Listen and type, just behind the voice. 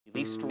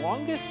The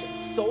strongest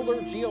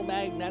solar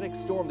geomagnetic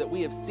storm that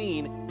we have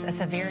seen. A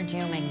severe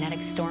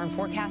geomagnetic storm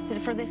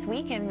forecasted for this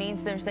weekend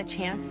means there's a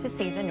chance to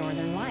see the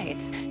northern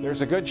lights.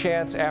 There's a good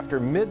chance after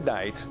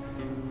midnight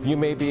you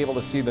may be able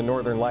to see the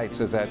northern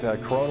lights as that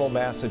coronal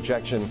mass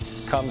ejection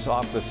comes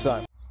off the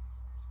sun.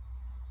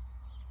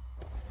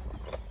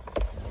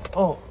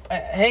 Oh,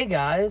 hey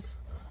guys.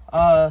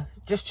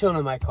 Just chilling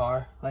in my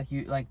car like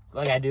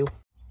I do.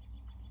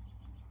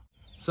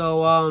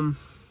 So,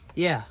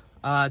 yeah.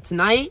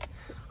 Tonight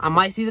I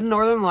might see the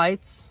northern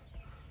lights,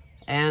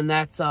 and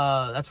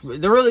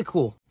they're really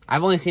cool.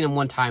 I've only seen them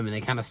one time and they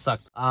kind of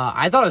sucked.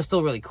 I thought it was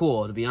still really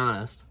cool, to be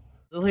honest.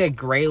 It looked like a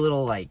gray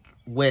little like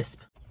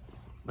wisp,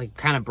 like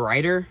kind of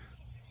brighter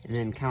and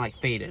then kind of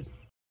like faded.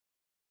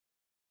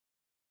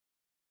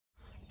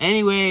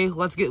 Anyway,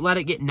 let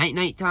it get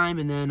night time,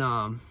 and then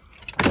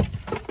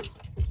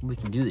we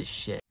can do this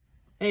shit.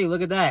 Hey,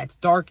 look at that. It's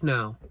dark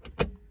now.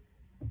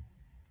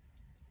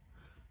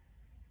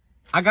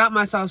 I got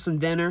myself some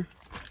dinner,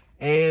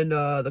 and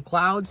the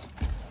clouds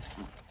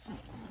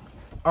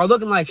are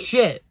looking like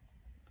shit,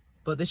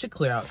 but they should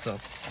clear out, so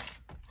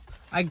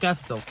I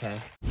guess it's okay.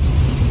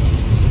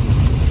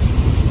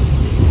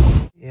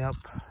 Yep,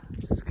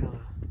 this is kind of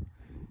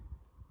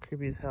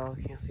creepy as hell.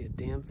 I can't see a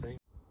damn thing.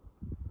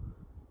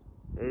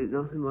 There's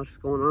nothing much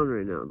going on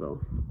right now, though.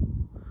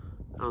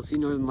 I don't see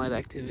northern light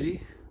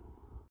activity.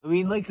 I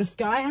mean, like, the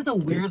sky has a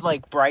weird,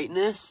 like,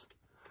 brightness.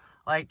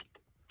 Like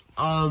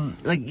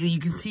you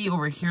can see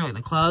over here, like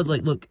the clouds,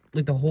 like look,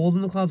 like the holes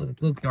in the clouds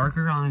look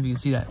darker. I don't know if you can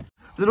see that.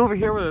 But then over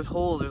here where there's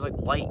holes, there's like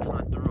light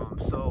coming through them.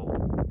 So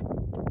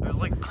there's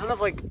like kind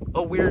of like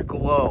a weird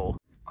glow.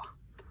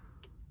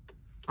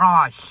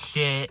 Ah,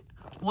 shit!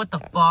 What the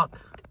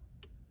fuck?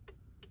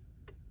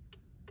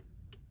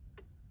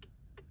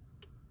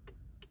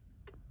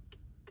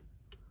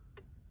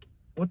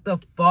 What the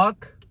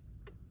fuck?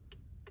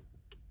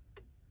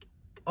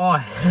 Oh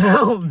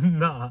hell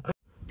nah!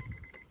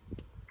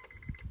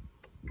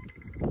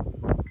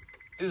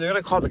 Dude, they're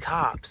gonna call the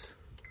cops.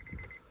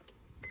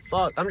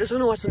 Fuck, I'm just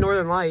gonna watch the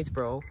northern lights,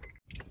 bro.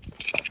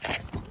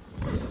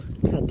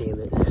 God damn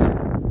it.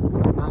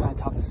 Now I gotta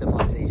talk to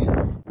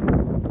civilization.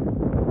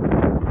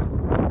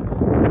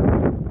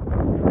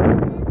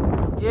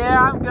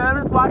 Yeah, I'm good.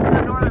 I'm just watching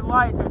the northern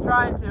lights. I'm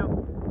trying to.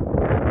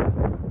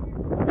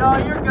 No,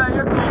 you're good.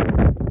 You're cool.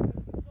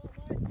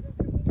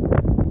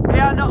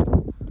 Yeah, no,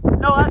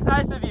 that's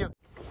nice of you.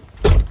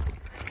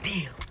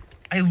 Damn.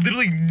 I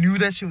literally knew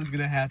that shit was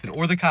gonna happen,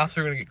 or the cops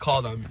are gonna get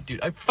called on me, dude.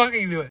 I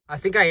fucking knew it. I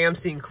think I am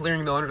seeing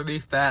clearing though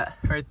underneath that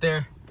right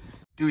there.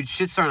 Dude,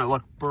 shit's starting to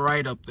look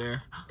bright up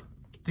there. I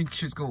think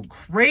shit's going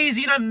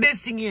crazy and I'm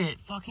missing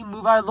it. Fucking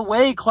move out of the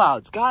way,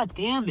 clouds. God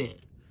damn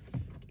it.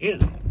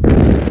 That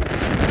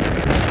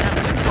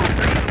wind's going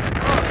crazy.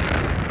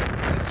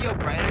 Look. You see how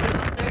bright it is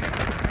up there?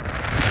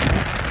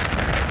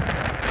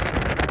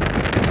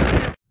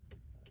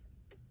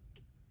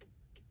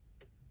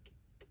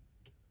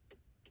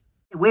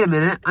 Wait a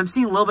minute, I'm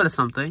seeing a little bit of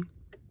something.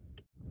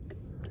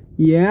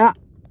 Yeah,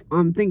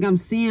 I think I'm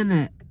seeing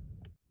it.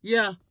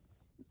 Yeah.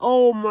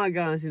 Oh my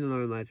god, I see the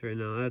northern lights right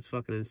now. That's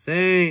fucking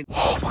insane.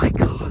 Oh my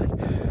god.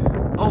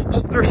 Oh,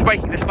 they're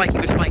spiking, they're spiking,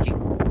 they're spiking.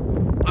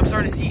 I'm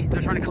starting to see, they're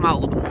starting to come out a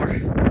little bit more.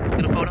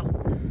 Get a photo.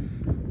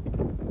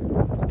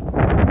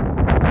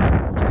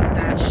 Look at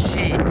that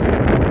shit.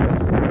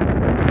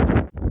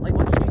 Like,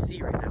 what can you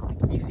see right now? Like,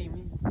 can you see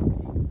me?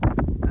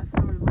 That's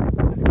the northern lights.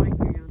 They're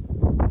spiking again.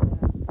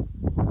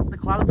 The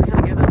clouds kind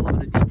of give it a little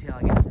bit of detail,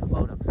 I guess, in the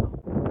photo, so.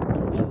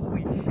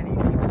 Holy shit, you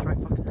see this right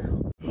fucking now?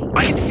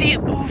 I can see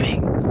it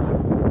moving!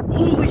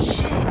 Holy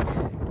shit!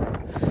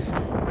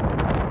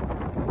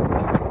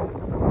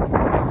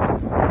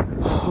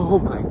 Oh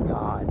my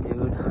god, dude.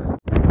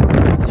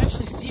 You can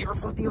actually see it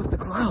reflecting off the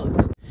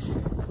clouds.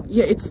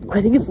 Yeah,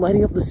 I think it's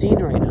lighting up the scene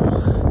right now.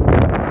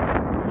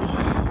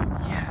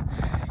 Yeah,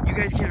 you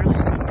guys can't really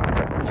see,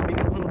 just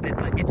maybe a little bit,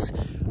 but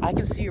I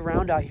can see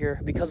around out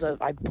here because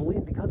of, I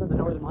believe because of the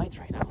northern lights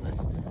right now.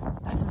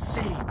 That's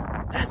insane.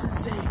 That's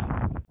insane.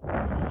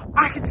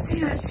 I can see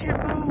that shit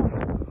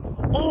move.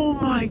 Oh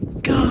my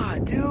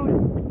god,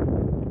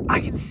 dude. I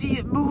can see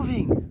it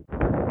moving.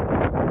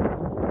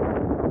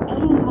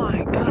 Oh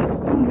my god, it's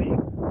moving.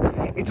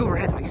 It's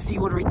overhead. I can see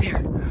one right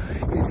there.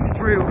 It's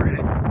straight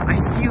overhead. I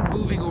see it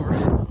moving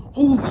overhead.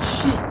 Holy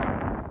shit.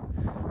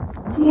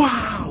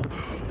 Wow.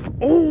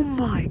 Oh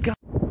my god.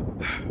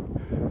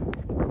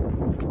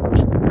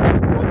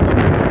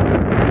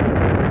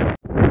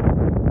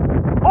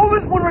 Oh,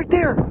 there's one right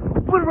there.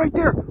 One right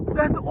there.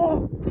 That's,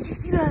 oh, did you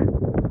see that?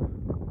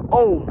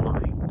 Oh my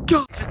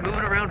god. It's just moving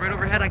around right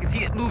overhead. I can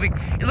see it moving.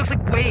 It looks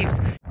like waves.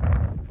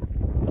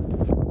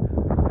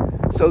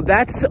 So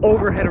that's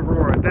overhead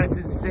aurora. That's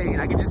insane.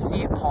 I can just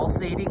see it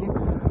pulsating.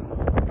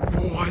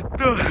 What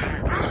the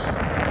heck?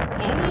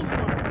 Oh my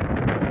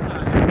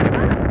god.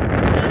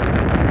 That's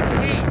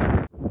insane.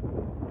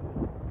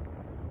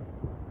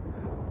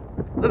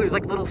 Look, there's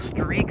like little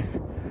streaks.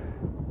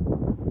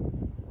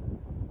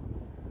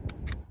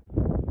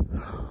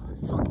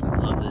 Fucking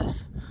love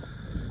this.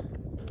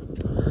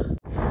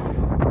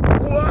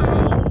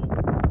 Wow!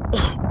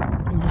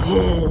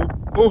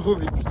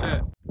 Holy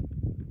shit.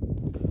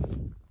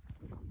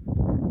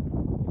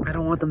 I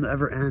don't want them to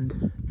ever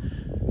end.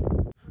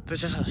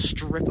 There's just a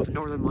strip of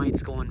northern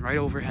lights going right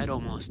overhead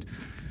almost.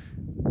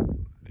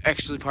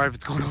 Actually, part of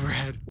it's going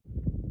overhead.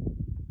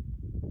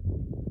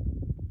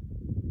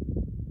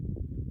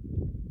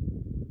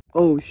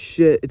 Oh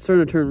shit, it's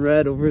starting to turn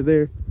red over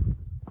there.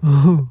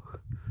 Oh,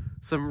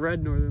 some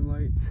red northern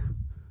lights.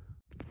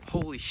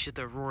 Holy shit,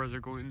 the auroras are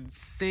going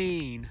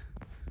insane.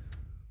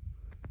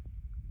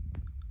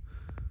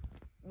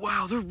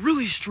 Wow, they're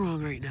really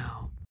strong right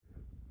now.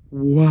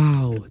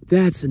 Wow,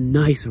 that's a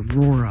nice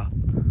aurora.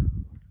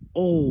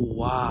 Oh,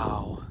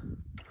 wow.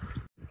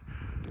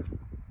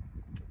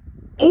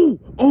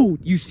 Oh,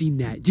 you seen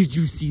that? Did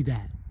you see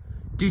that?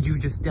 Did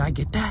I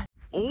get that?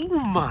 Oh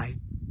my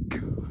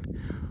god.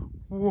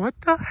 What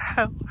the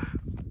hell?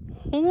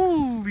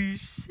 Holy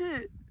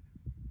shit.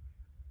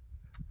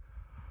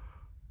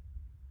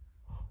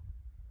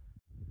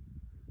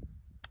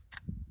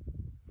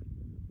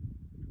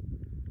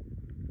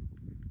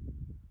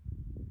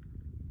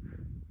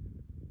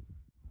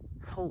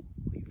 Holy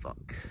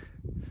fuck.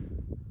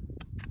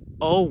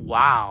 Oh,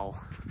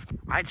 wow.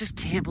 I just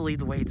can't believe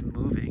the way it's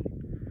moving.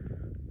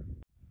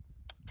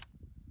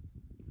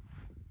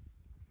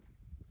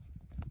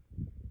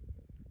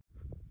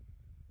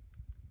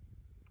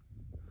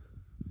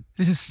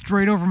 This is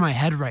straight over my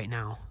head right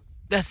now.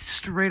 That's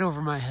straight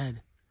over my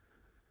head.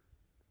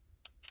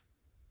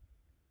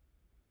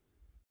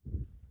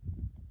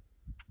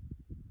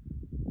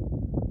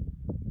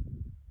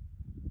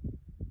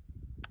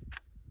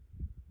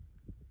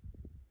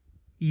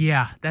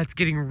 Yeah, that's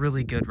getting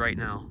really good right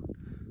now.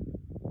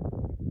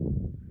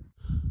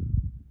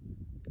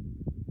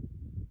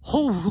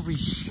 Holy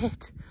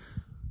shit!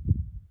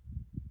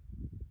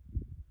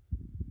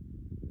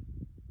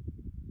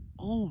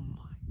 Oh my...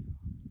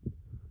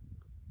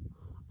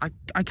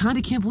 I kind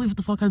of can't believe what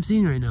the fuck I'm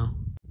seeing right now.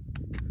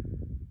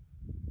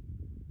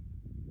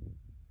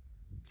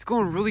 It's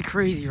going really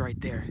crazy right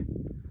there.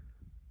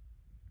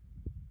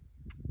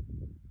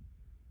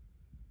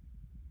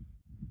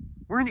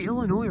 We're in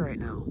Illinois right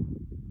now.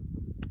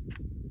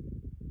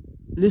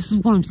 This is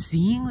what I'm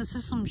seeing? This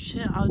is some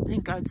shit I would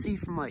think I'd see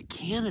from like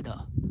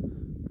Canada.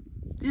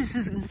 This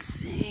is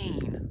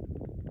insane.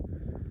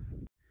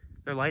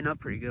 They're lighting up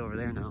pretty good over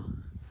there now.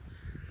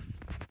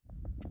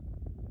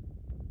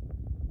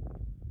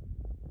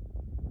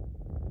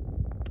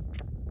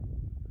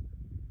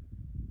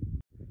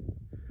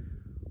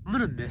 I'm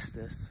gonna miss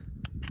this,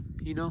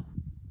 you know?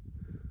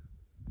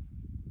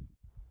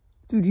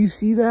 Dude, you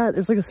see that?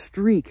 There's like a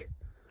streak.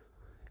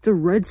 It's a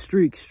red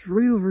streak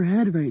straight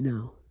overhead right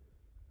now.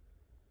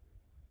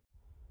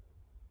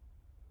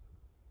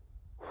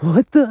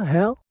 What the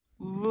hell?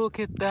 Look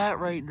at that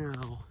right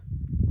now.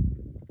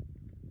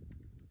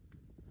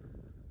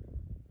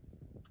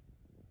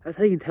 That's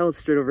how you can tell it's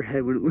straight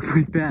overhead when it looks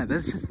like that.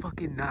 That's just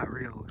fucking not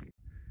real.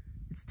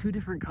 It's two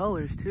different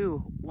colors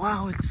too.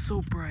 Wow, it's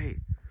so bright.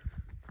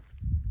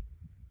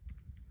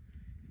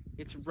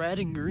 It's red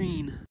and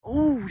green.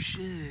 Oh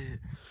shit.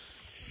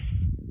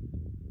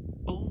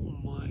 Oh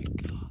my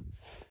god.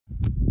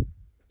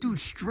 Dude,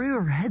 straight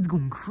overhead's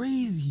going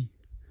crazy.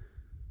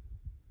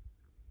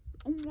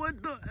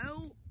 What the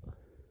hell?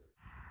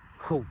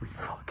 Holy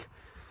fuck.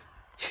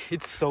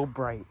 It's so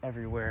bright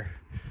everywhere.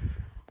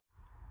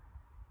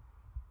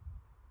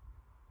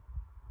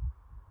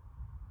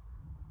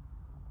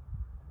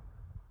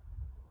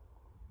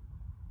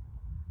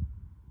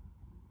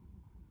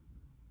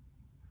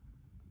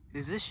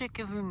 Is this shit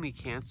giving me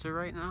cancer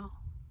right now?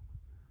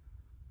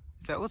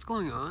 Is that what's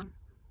going on?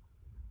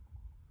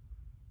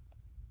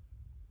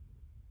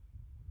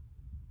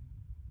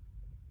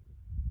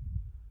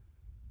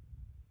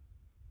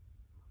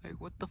 Like,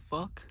 what the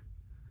fuck?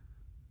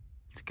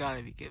 It's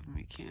gotta be giving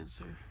me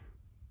cancer.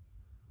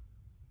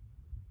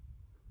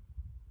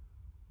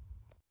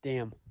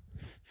 Damn.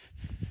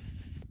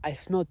 I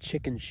smell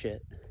chicken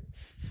shit.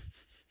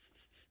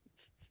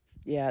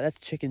 Yeah, that's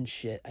chicken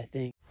shit, I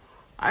think.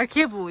 I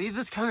can't believe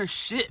this kind of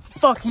shit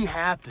fucking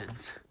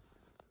happens.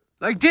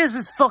 Like, this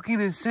is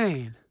fucking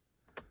insane.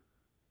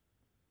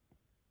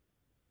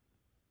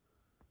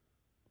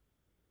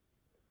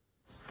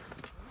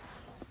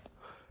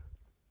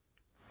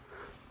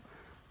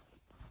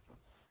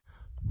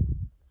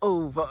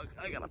 Oh, fuck.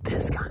 I gotta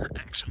piss kind of,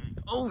 actually.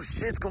 Oh,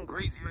 shit, it's going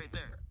crazy right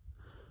there.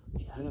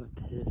 Yeah, I gotta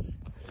piss.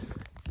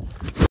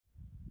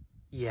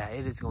 Yeah,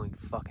 it is going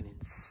fucking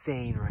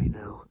insane right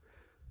now.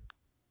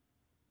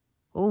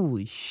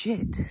 Holy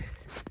shit.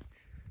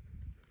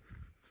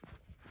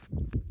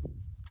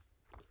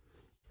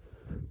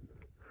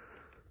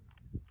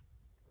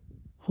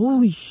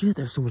 Holy shit,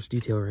 there's so much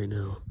detail right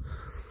now.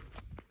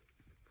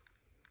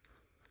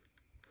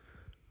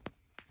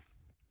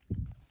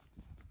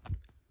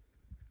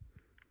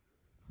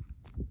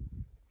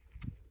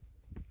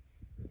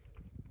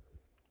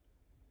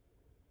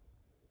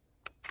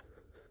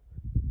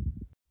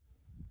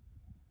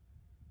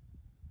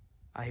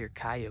 I hear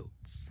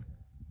coyotes.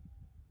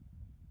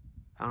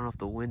 I don't know if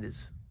the wind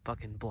is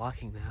fucking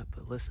blocking that,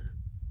 but listen.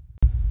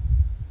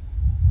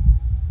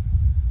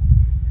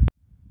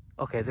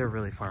 Okay, they're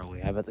really far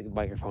away. I bet the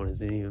microphone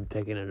isn't even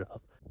picking it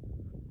up.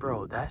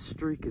 Bro, that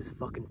streak is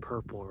fucking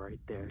purple right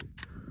there.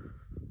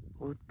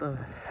 What the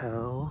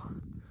hell?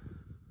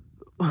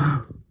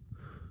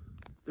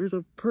 There's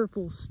a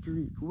purple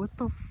streak. What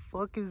the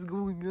fuck is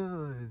going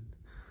on?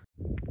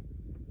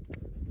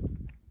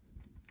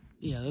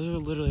 Yeah, those are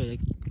literally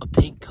like a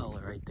pink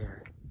color right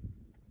there.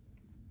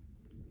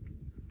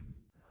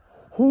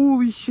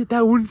 Holy shit,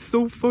 that one's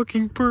so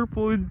fucking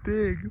purple and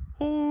big.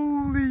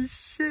 Holy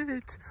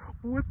shit.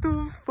 What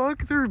the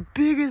fuck? They're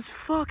big as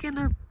fuck and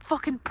they're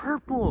fucking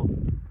purple.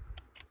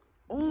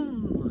 Oh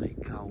my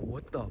god,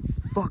 what the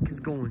fuck is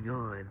going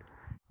on?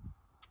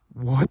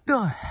 What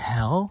the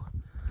hell?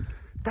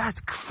 That's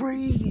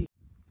crazy.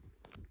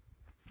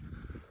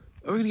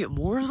 Are we gonna get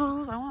more of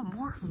those? I want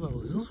more of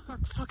those. Those are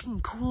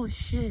fucking cool as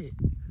shit.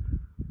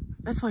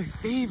 That's my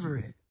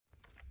favorite.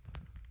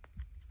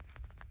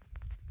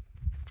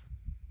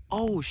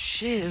 Oh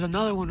shit, there's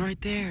another one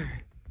right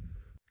there.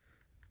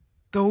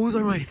 Those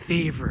are my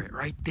favorite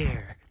right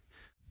there.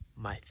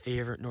 My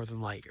favorite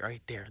northern light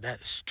right there.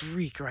 That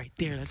streak right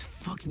there. That's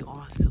fucking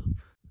awesome.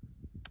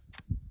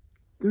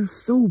 They're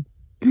so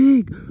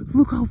big.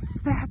 Look how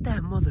fat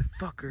that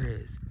motherfucker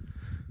is.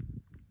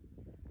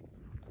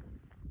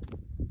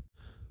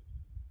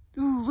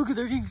 Dude, look at,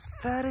 they're getting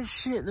fat as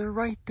shit. They're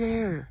right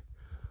there.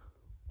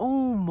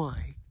 Oh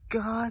my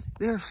god.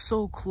 They're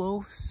so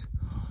close.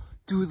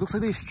 Dude, it looks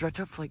like they stretch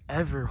up for like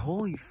ever.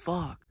 Holy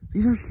fuck.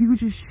 These are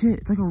huge as shit.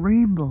 It's like a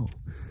rainbow.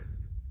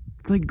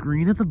 It's like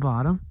green at the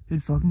bottom.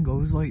 It fucking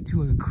goes like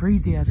to like a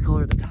crazy ass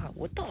color at the top.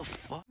 What the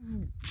fuck?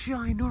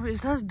 Ginormous.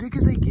 Is that as big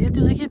as they get?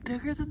 Do they get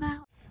bigger than that?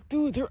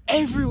 Dude, they're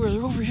everywhere.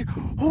 They're over here.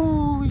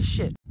 Holy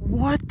shit.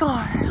 What the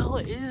hell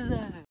is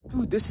that?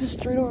 Dude, this is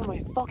straight over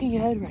my fucking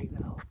head right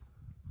now.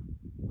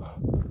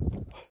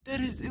 That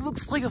is, it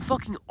looks like a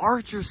fucking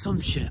arch or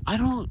some shit. I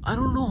don't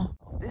know.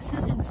 This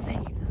is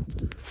insane.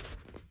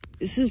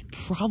 This is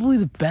probably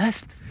the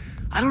best.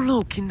 I don't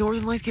know. Can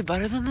Northern Lights get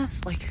better than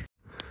this? Like,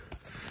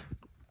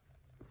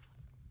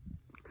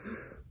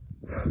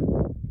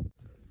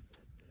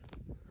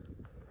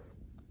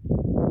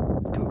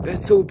 dude,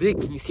 that's so big.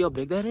 Can you see how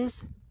big that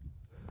is?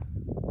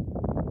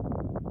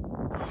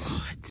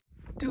 What?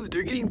 Dude,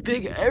 they're getting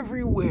big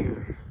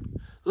everywhere.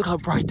 Look how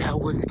bright that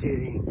one's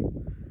getting.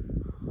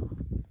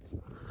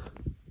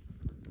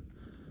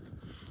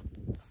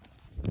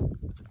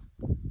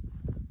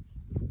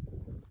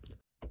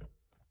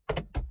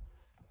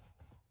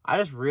 I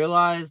just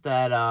realized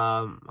that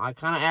I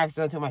kind of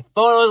accidentally took my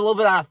photos a little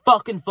bit out of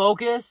fucking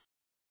focus.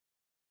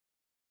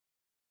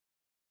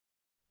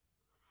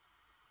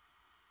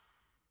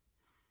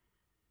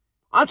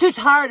 I'm too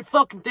tired to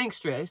fucking think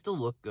straight. I still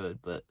look good,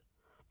 but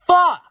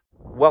fuck!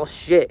 Well,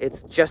 shit,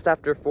 it's just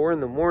after 4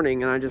 in the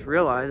morning, and I just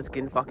realized it's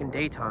getting fucking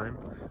daytime.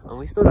 And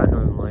we still got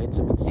Northern Lights,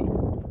 I mean, see.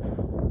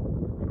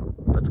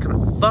 That's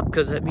kind of fucked,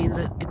 because that means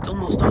that it's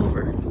almost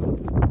over.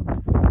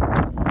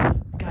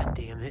 God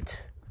damn it.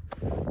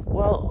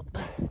 Well,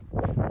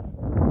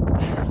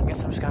 I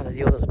guess I'm just gonna have to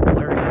deal with those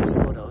blurry ass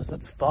photos.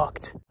 That's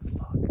fucked.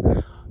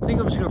 Fuck. I think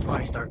I'm just gonna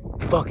probably start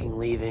fucking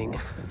leaving.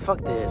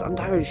 Fuck this. I'm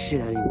tired of shit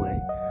anyway.